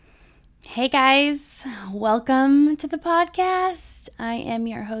Hey guys, welcome to the podcast. I am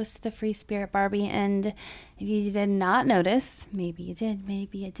your host, the Free Spirit Barbie, and if you did not notice, maybe you did,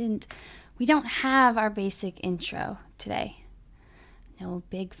 maybe you didn't, we don't have our basic intro today. No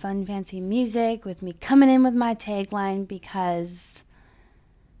big fun fancy music with me coming in with my tagline because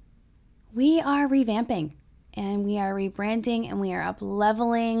we are revamping and we are rebranding and we are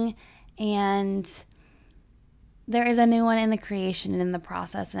up-leveling, and there is a new one in the creation and in the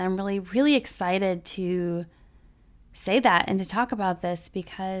process, and I'm really excited to say that and to talk about this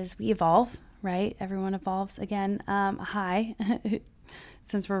because we evolve, right? Everyone evolves again. Hi,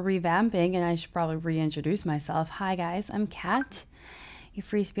 since we're revamping, and I should probably reintroduce myself. Hi guys, I'm Kat, your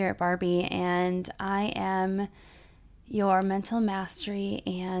Free Spirit Barbie, and I am your mental mastery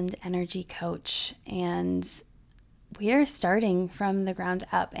and energy coach, and we are starting from the ground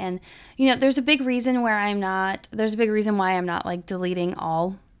up. And, there's a big reason why I'm not like deleting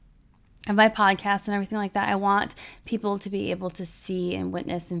all of my podcasts and everything like that. I want people to be able to see and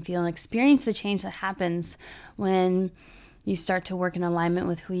witness and feel and experience the change that happens when you start to work in alignment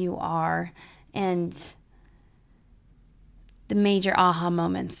with who you are, and the major aha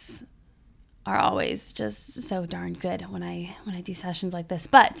moments are always just so darn good when I do sessions like this.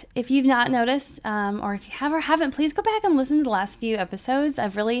 But if you've not noticed, or if you have or haven't, please go back and listen to the last few episodes.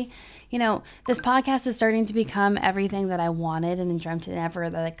 I've really, this podcast is starting to become everything that I wanted and dreamt it ever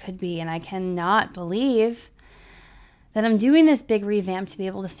that it could be. And I cannot believe that I'm doing this big revamp to be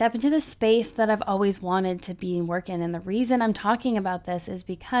able to step into the space that I've always wanted to be and work in. And the reason I'm talking about this is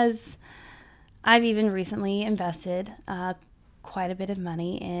because I've even recently invested quite a bit of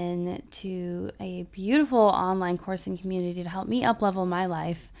money into a beautiful online coursing community to help me up-level my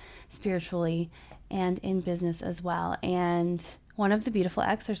life spiritually and in business as well. And one of the beautiful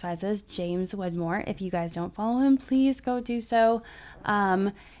exercises, James Wedmore, if you guys don't follow him, please go do so.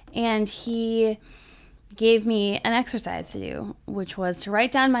 And he gave me an exercise to do, which was to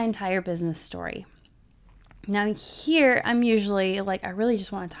write down my entire business story. Now here, I'm usually like, I really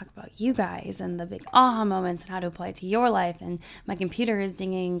just want to talk about you guys and the big aha moments and how to apply it to your life. And my computer is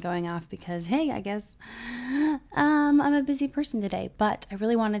dinging, going off because, hey, I guess I'm a busy person today. But I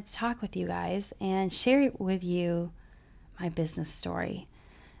really wanted to talk with you guys and share with you my business story.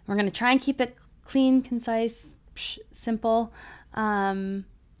 We're going to try and keep it clean, concise, simple.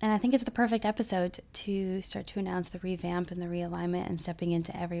 And I think it's the perfect episode to start to announce the revamp and the realignment and stepping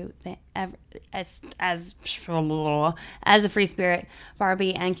into everything as the Free Spirit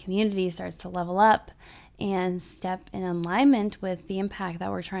Barbie and community starts to level up and step in alignment with the impact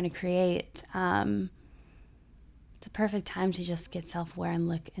that we're trying to create. It's a perfect time to just get self-aware and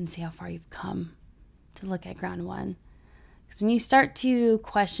look and see how far you've come, to look at ground one. Because when you start to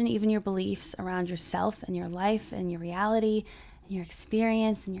question even your beliefs around yourself and your life and your reality, your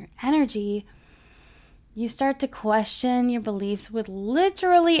experience and your energy, you start to question your beliefs with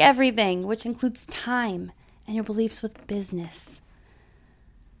literally everything, which includes time, and your beliefs with business.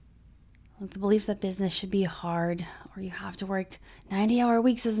 Like the beliefs that business should be hard, or you have to work 90-hour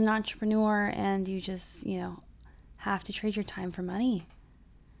weeks as an entrepreneur, and you just, have to trade your time for money.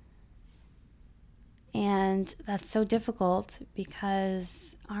 And that's so difficult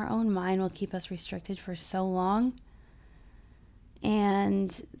because our own mind will keep us restricted for so long.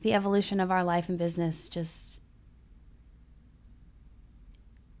 And the evolution of our life and business just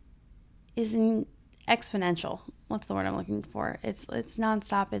isn't exponential. What's the word I'm looking for? It's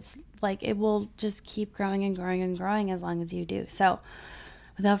nonstop. It's like it will just keep growing and growing and growing as long as you do. So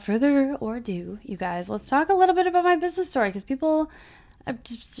without further ado, you guys, let's talk a little bit about my business story, because people,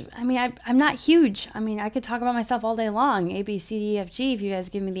 I'm not huge. I could talk about myself all day long. A, B, C, D, E, F, G. If you guys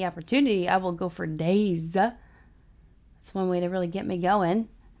give me the opportunity, I will go for days. It's one way to really get me going,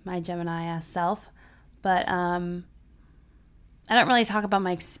 my Gemini-ass self. But I don't really talk about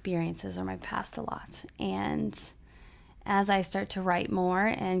my experiences or my past a lot. And as I start to write more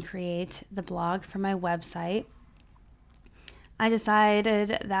and create the blog for my website, I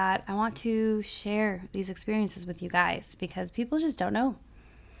decided that I want to share these experiences with you guys because people just don't know.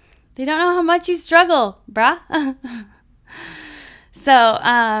 They don't know how much you struggle, bruh. So,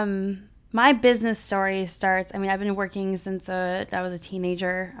 my business story starts, I've been working since I was a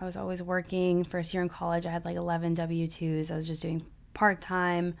teenager. I was always working. First year in college, I had like 11 W-2s. I was just doing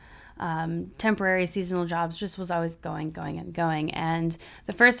part-time, temporary seasonal jobs, just was always going. And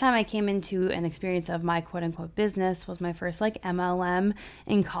the first time I came into an experience of my quote-unquote business was my first like MLM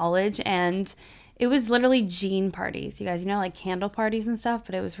in college. And it was literally jean parties. You guys, like candle parties and stuff,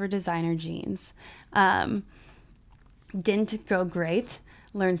 but it was for designer jeans. Didn't go great.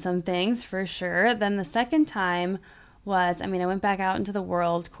 Learned some things for sure. Then the second time was, I went back out into the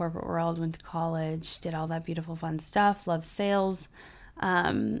world, corporate world, went to college, did all that beautiful, fun stuff, loved sales.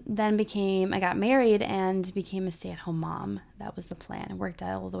 Then I got married and became a stay-at-home mom. That was the plan. I worked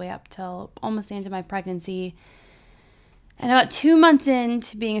all the way up till almost the end of my pregnancy. And about 2 months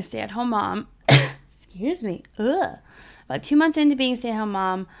into being a stay-at-home mom, excuse me, about 2 months into being a stay-at-home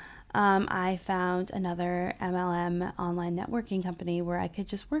mom, I found another MLM online networking company where I could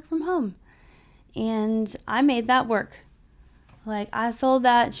just work from home. And I made that work. Like, I sold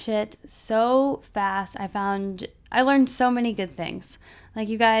that shit so fast. I learned so many good things. Like,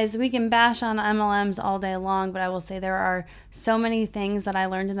 you guys, we can bash on MLMs all day long, but I will say there are so many things that I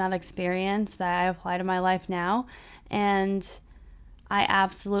learned in that experience that I apply to my life now. And I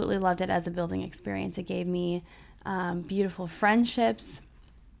absolutely loved it as a building experience. It gave me beautiful friendships,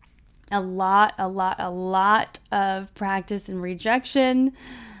 a lot of practice and rejection,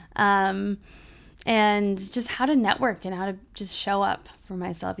 and just how to network and how to just show up for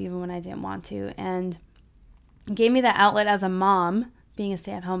myself even when I didn't want to. And it gave me that outlet as a mom, being a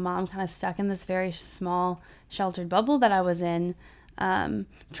stay-at-home mom, kind of stuck in this very small, sheltered bubble that I was in,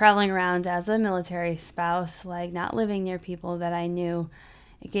 traveling around as a military spouse, like not living near people that I knew.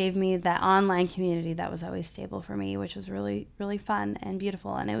 It gave me that online community that was always stable for me, which was really, really fun and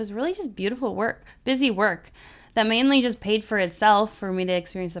beautiful. And it was really just beautiful work, busy work that mainly just paid for itself for me to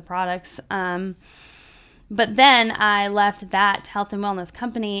experience the products. But then I left that health and wellness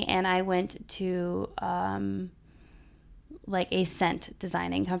company and I went to like a scent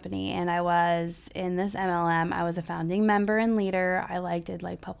designing company. And I was in this MLM. I was a founding member and leader. I did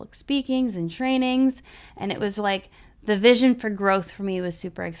public speakings and trainings. And it was like, the vision for growth for me was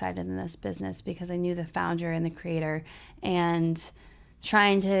super excited in this business because I knew the founder and the creator, and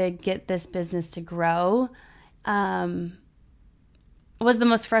trying to get this business to grow was the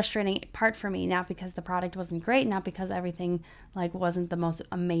most frustrating part for me. Not because the product wasn't great, not because everything wasn't the most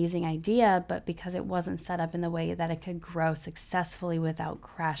amazing idea, but because it wasn't set up in the way that it could grow successfully without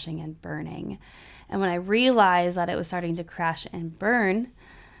crashing and burning. And when I realized that it was starting to crash and burn,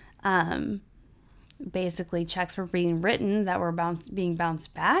 basically checks were being written that were being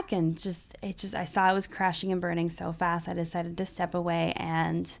bounced back, and I saw it was crashing and burning so fast. I decided to step away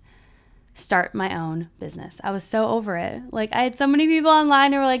and start my own business. I was so over it. I had so many people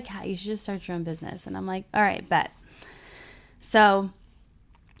online who were like, "Yeah, you should just start your own business." And I'm like, all right, bet. So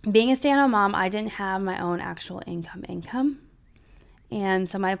being a stay-at-home mom, I didn't have my own actual income. And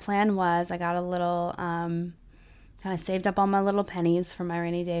so my plan was, I got a little kind of saved up all my little pennies for my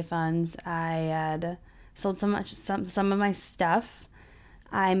rainy day funds. I had sold some of my stuff.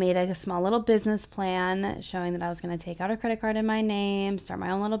 I made a small little business plan showing that I was going to take out a credit card in my name, start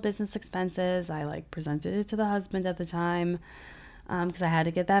my own little business expenses. I presented it to the husband at the time because I had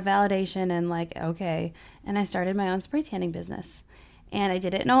to get that validation and okay. And I started my own spray tanning business. And I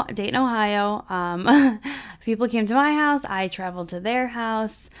did it in Dayton, Ohio. People came to my house. I traveled to their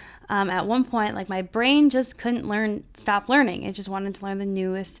house. At one point, my brain just couldn't stop learning. It just wanted to learn the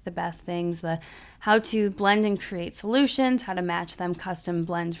newest, the best things, how to blend and create solutions, how to match them, custom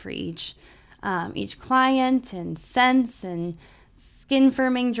blend for each client, and scents and skin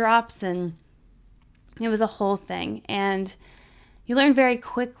firming drops. And it was a whole thing. And you learn very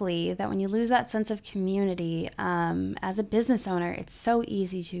quickly that when you lose that sense of community, as a business owner, it's so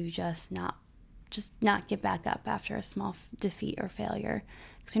easy to just not get back up after a small defeat or failure.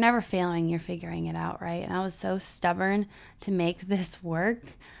 Because you're never failing, you're figuring it out, right? And I was so stubborn to make this work.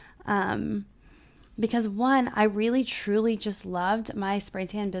 Because one, I really truly just loved my spray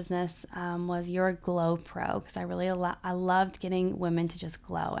tan business, was Your Glow Pro, because I loved getting women to just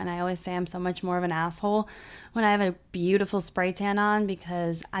glow. And I always say I'm so much more of an asshole when I have a beautiful spray tan on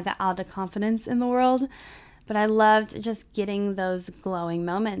because I got all the confidence in the world. But I loved just getting those glowing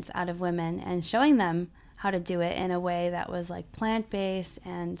moments out of women and showing them how to do it in a way that was plant-based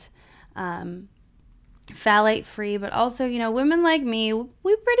and phthalate free, but also, women like me,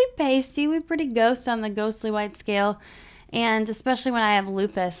 we pretty pasty, we pretty ghost on the ghostly white scale. And especially when I have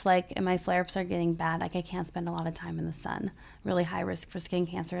lupus, and my flare-ups are getting bad, I can't spend a lot of time in the sun. Really high risk for skin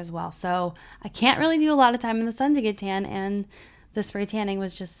cancer as well. So I can't really do a lot of time in the sun to get tan, and the spray tanning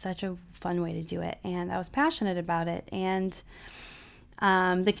was just such a fun way to do it. And I was passionate about it. And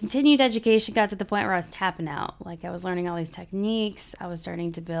the continued education got to the point where I was tapping out. I was learning all these techniques. I was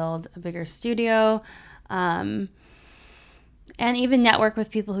starting to build a bigger studio, and even network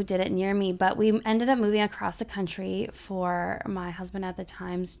with people who did it near me. But we ended up moving across the country for my husband at the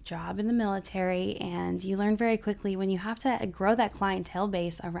time's job in the military. And you learn very quickly when you have to grow that clientele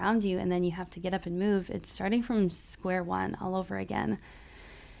base around you, and then you have to get up and move. It's starting from square one all over again.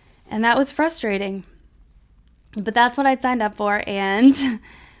 And that was frustrating. But that's what I'd signed up for, and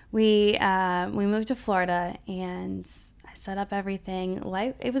we moved to Florida, and I set up everything.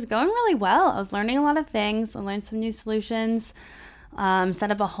 It was going really well. I was learning a lot of things. I learned some new solutions.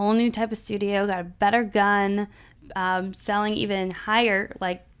 Set up a whole new type of studio. Got a better gun. Selling even higher,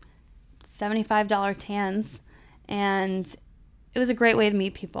 like $75 tans, and it was a great way to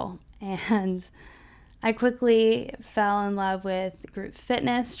meet people. And I quickly fell in love with group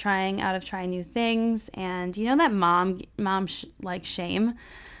fitness, trying new things. And you know that mom like shame,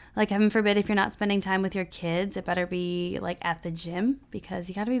 like heaven forbid if you're not spending time with your kids, it better be like at the gym, because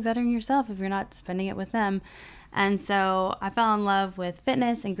you got to be bettering yourself if you're not spending it with them. And so I fell in love with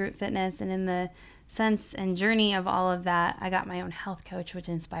fitness and group fitness, and in the sense and journey of all of that, I got my own health coach, which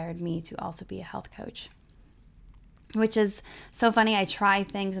inspired me to also be a health coach. Which is so funny. I try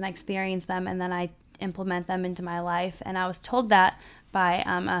things and I experience them, and then I implement them into my life. And I was told that by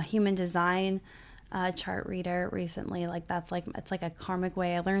a human design chart reader recently. It's like a karmic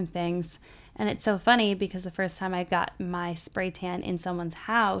way I learn things. And it's so funny because the first time I got my spray tan in someone's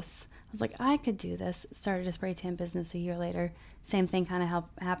house, I was like, I could do this. Started a spray tan business a year later. Same thing kind of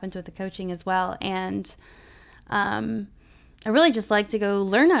happened with the coaching as well. And I really just like to go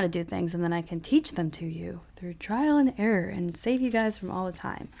learn how to do things, and then I can teach them to you through trial and error and save you guys from all the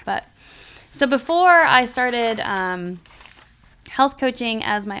time. But so before I started health coaching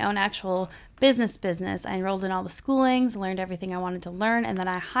as my own actual business, I enrolled in all the schoolings, learned everything I wanted to learn, and then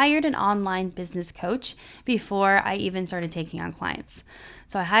I hired an online business coach before I even started taking on clients.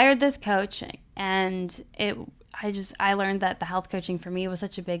 So I hired this coach, and I learned that the health coaching for me was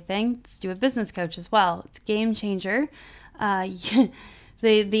such a big thing. Let's do a business coach as well. It's a game changer.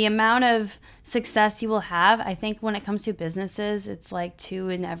 The amount of success you will have, I think when it comes to businesses, it's like 2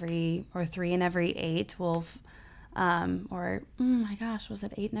 in every, or 3 in every 8 will, or my gosh, was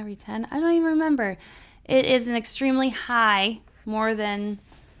it 8 in every 10? I don't even remember. It is an extremely high, more than,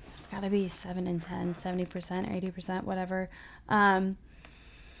 it's got to be 7 in 10, 70% or 80%, whatever.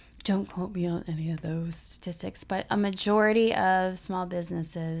 Don't quote me on any of those statistics, but a majority of small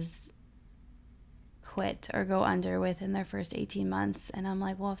businesses quit or go under within their first 18 months. And I'm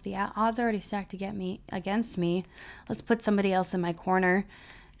like, well, if the odds are already stacked against me, let's put somebody else in my corner.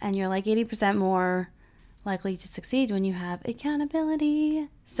 And you're like 80% more likely to succeed when you have accountability.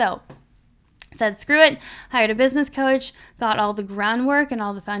 So said, screw it, hired a business coach, got all the groundwork and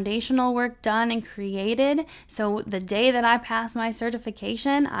all the foundational work done and created. So the day that I passed my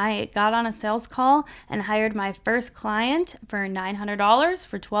certification, I got on a sales call and hired my first client for $900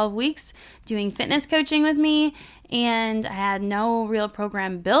 for 12 weeks doing fitness coaching with me. And I had no real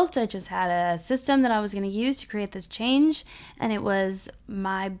program built. I just had a system that I was going to use to create this change. And it was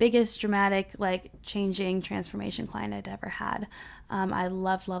my biggest dramatic, changing transformation client I'd ever had. I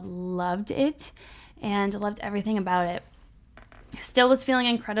loved it, and loved everything about it. Still was feeling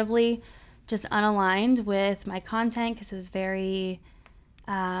incredibly just unaligned with my content, because it was very,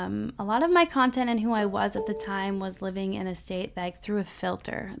 a lot of my content and who I was at the time was living in a state through a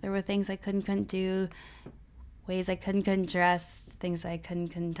filter. There were things I couldn't do, ways I couldn't dress, things I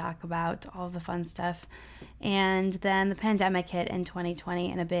couldn't talk about, all the fun stuff. And then the pandemic hit in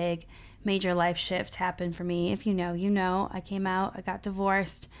 2020, and a big major life shift happened for me. If you know, you know. I came out, I got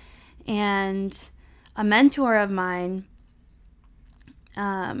divorced, and a mentor of mine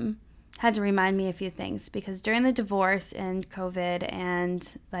had to remind me a few things, because during the divorce and COVID,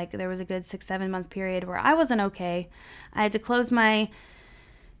 and there was a good 6-7 month period where I wasn't okay. I had to close my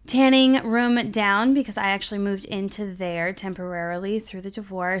tanning room down because I actually moved into there temporarily through the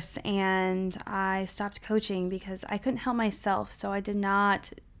divorce, and I stopped coaching because I couldn't help myself. So I did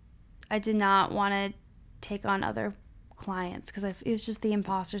not want to take on other clients, because it was just the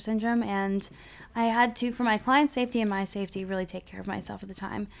imposter syndrome, and I had to, for my client's safety and my safety, really take care of myself at the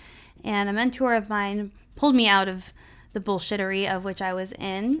time. And a mentor of mine pulled me out of the bullshittery of which I was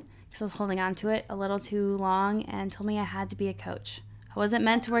in, because I was holding on to it a little too long, and told me I had to be a coach. I wasn't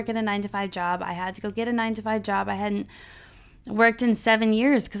meant to work at a 9-to-5 job. I had to go get a 9-to-5 job. I hadn't worked in 7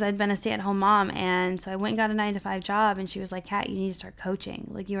 years because I'd been a stay-at-home mom. And so I went and got a 9-to-5 job, and she was like, Kat, you need to start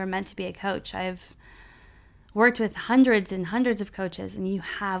coaching. You were meant to be a coach. I've worked with hundreds and hundreds of coaches, and you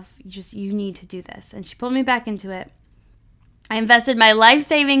need to do this. And she pulled me back into it. I invested my life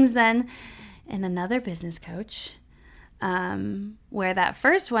savings then in another business coach, where that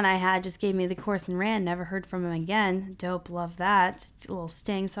first one I had just gave me the course and ran, never heard from him again. Dope, love that. A little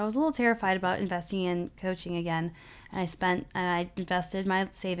sting. So I was a little terrified about investing in coaching again. And I invested my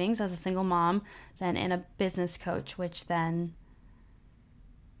savings as a single mom then in a business coach, which then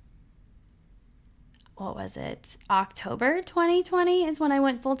what was it? October 2020 is when I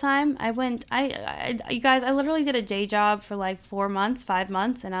went full time. You guys, I literally did a day job for like 4 months, 5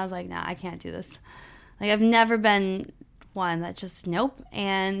 months, and I was like, nah, I can't do this. Like, I've never been one that just, nope.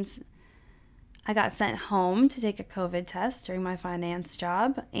 And I got sent home to take a COVID test during my finance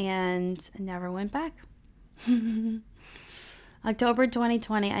job and never went back. October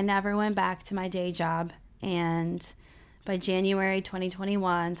 2020, I never went back to my day job. And by January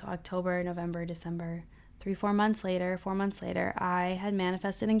 2021, so October, November, December, 4 months later, I had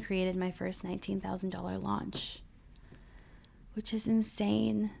manifested and created my first $19,000 launch, which is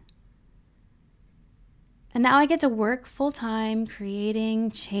insane. And now I get to work full time, creating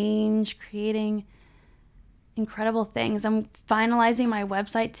change, creating incredible things. I'm finalizing my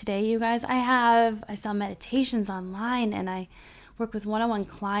website today, you guys. I sell meditations online, and I work with one-on-one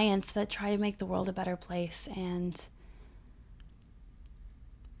clients that try to make the world a better place. And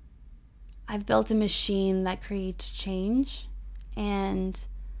I've built a machine that creates change and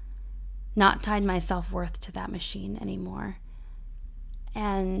not tied my self-worth to that machine anymore.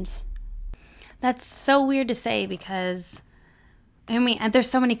 And that's so weird to say, because I mean, there's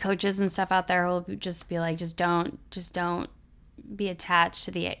so many coaches and stuff out there who will just be like, just don't be attached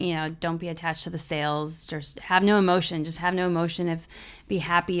to the, don't be attached to the sales. Just have no emotion. Just have no emotion. Be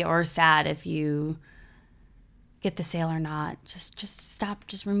happy or sad if you get the sale or not. Just stop.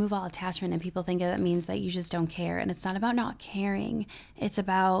 Just remove all attachment. And people think that means that you just don't care. And it's not about not caring. It's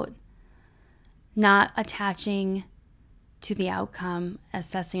about not attaching to the outcome,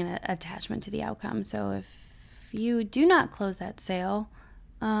 assessing an attachment to the outcome. So if you do not close that sale,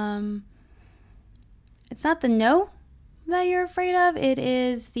 it's not the no that you're afraid of. It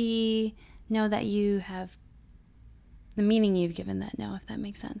is the no that you have, the meaning you've given that no, if that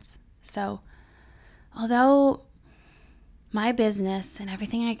makes sense. So although my business and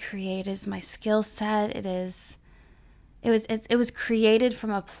everything I create is my skill set, it was created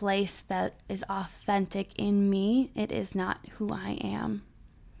from a place that is authentic in me. It is not who I am.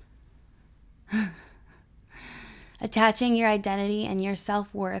 Attaching your identity and your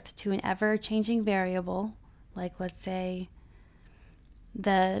self-worth to an ever-changing variable, like let's say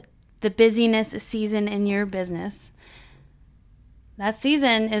the busyness season in your business. That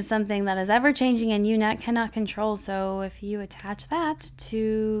season is something that is ever-changing and you cannot control. So if you attach that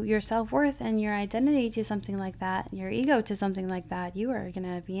to your self-worth and your identity to something like that, your ego to something like that, you are going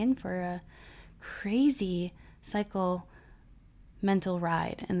to be in for a crazy mental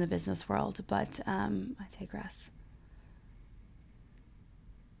ride in the business world. But I digress.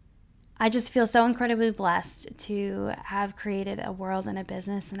 I just feel so incredibly blessed to have created a world and a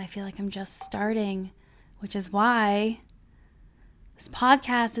business, and I feel like I'm just starting, which is why this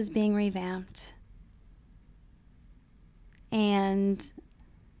podcast is being revamped. And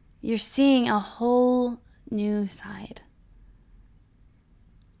you're seeing a whole new side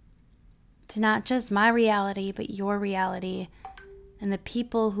to not just my reality, but your reality. And the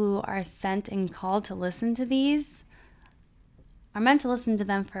people who are sent and called to listen to these are meant to listen to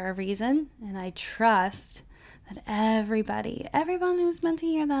them for a reason. And I trust that everyone who's meant to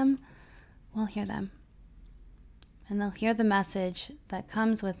hear them will hear them. And they'll hear the message that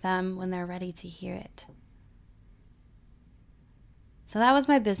comes with them when they're ready to hear it. So that was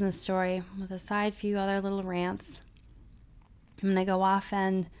my business story, with a side few other little rants. I'm going to go off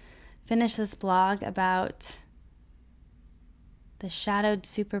and finish this blog about the shadowed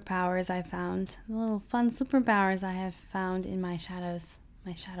superpowers I found, the little fun superpowers I have found in my shadows,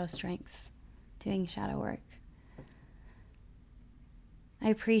 my shadow strengths, doing shadow work. I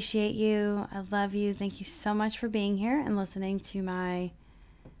appreciate you. I love you. Thank you so much for being here and listening to my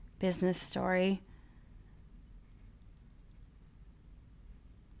business story.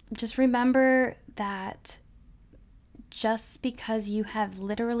 Just remember that just because you have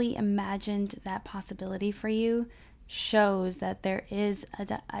literally imagined that possibility for you shows that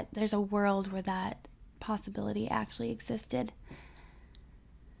there's a world where that possibility actually existed.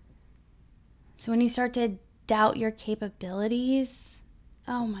 So when you start to doubt your capabilities,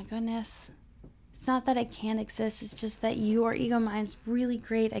 oh my goodness, it's not that it can't exist, it's just that your ego mind's really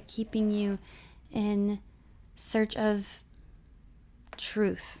great at keeping you in search of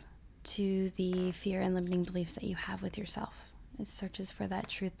truth to the fear and limiting beliefs that you have with yourself. It searches for that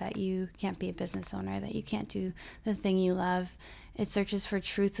truth that you can't be a business owner, that you can't do the thing you love. It searches for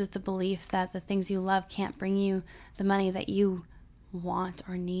truth with the belief that the things you love can't bring you the money that you want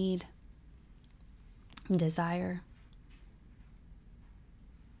or need and desire.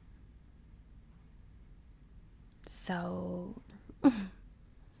 So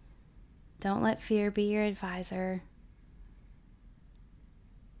don't let fear be your advisor,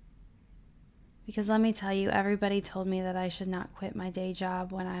 Because let me tell you, everybody told me that I should not quit my day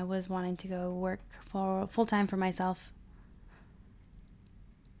job when I was wanting to go work for full-time for myself.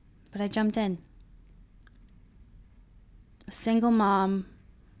 But I jumped in. A single mom,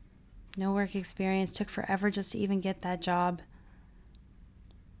 no work experience, took forever just to even get that job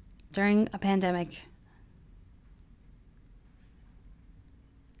during a pandemic.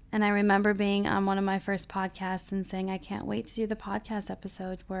 And I remember being on one of my first podcasts and saying, I can't wait to do the podcast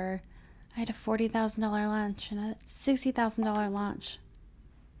episode where I had a $40,000 launch and a $60,000 launch.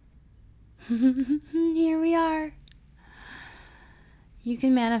 Here we are. You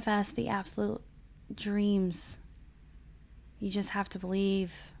can manifest the absolute dreams. You just have to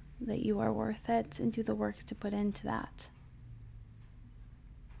believe that you are worth it and do the work to put into that.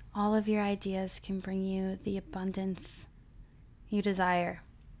 All of your ideas can bring you the abundance you desire.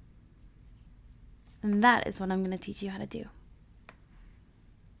 And that is what I'm going to teach you how to do.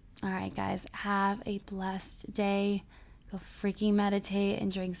 All right, guys, have a blessed day. Go freaking meditate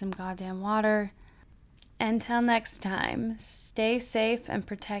and drink some goddamn water. Until next time, stay safe and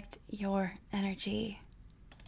protect your energy.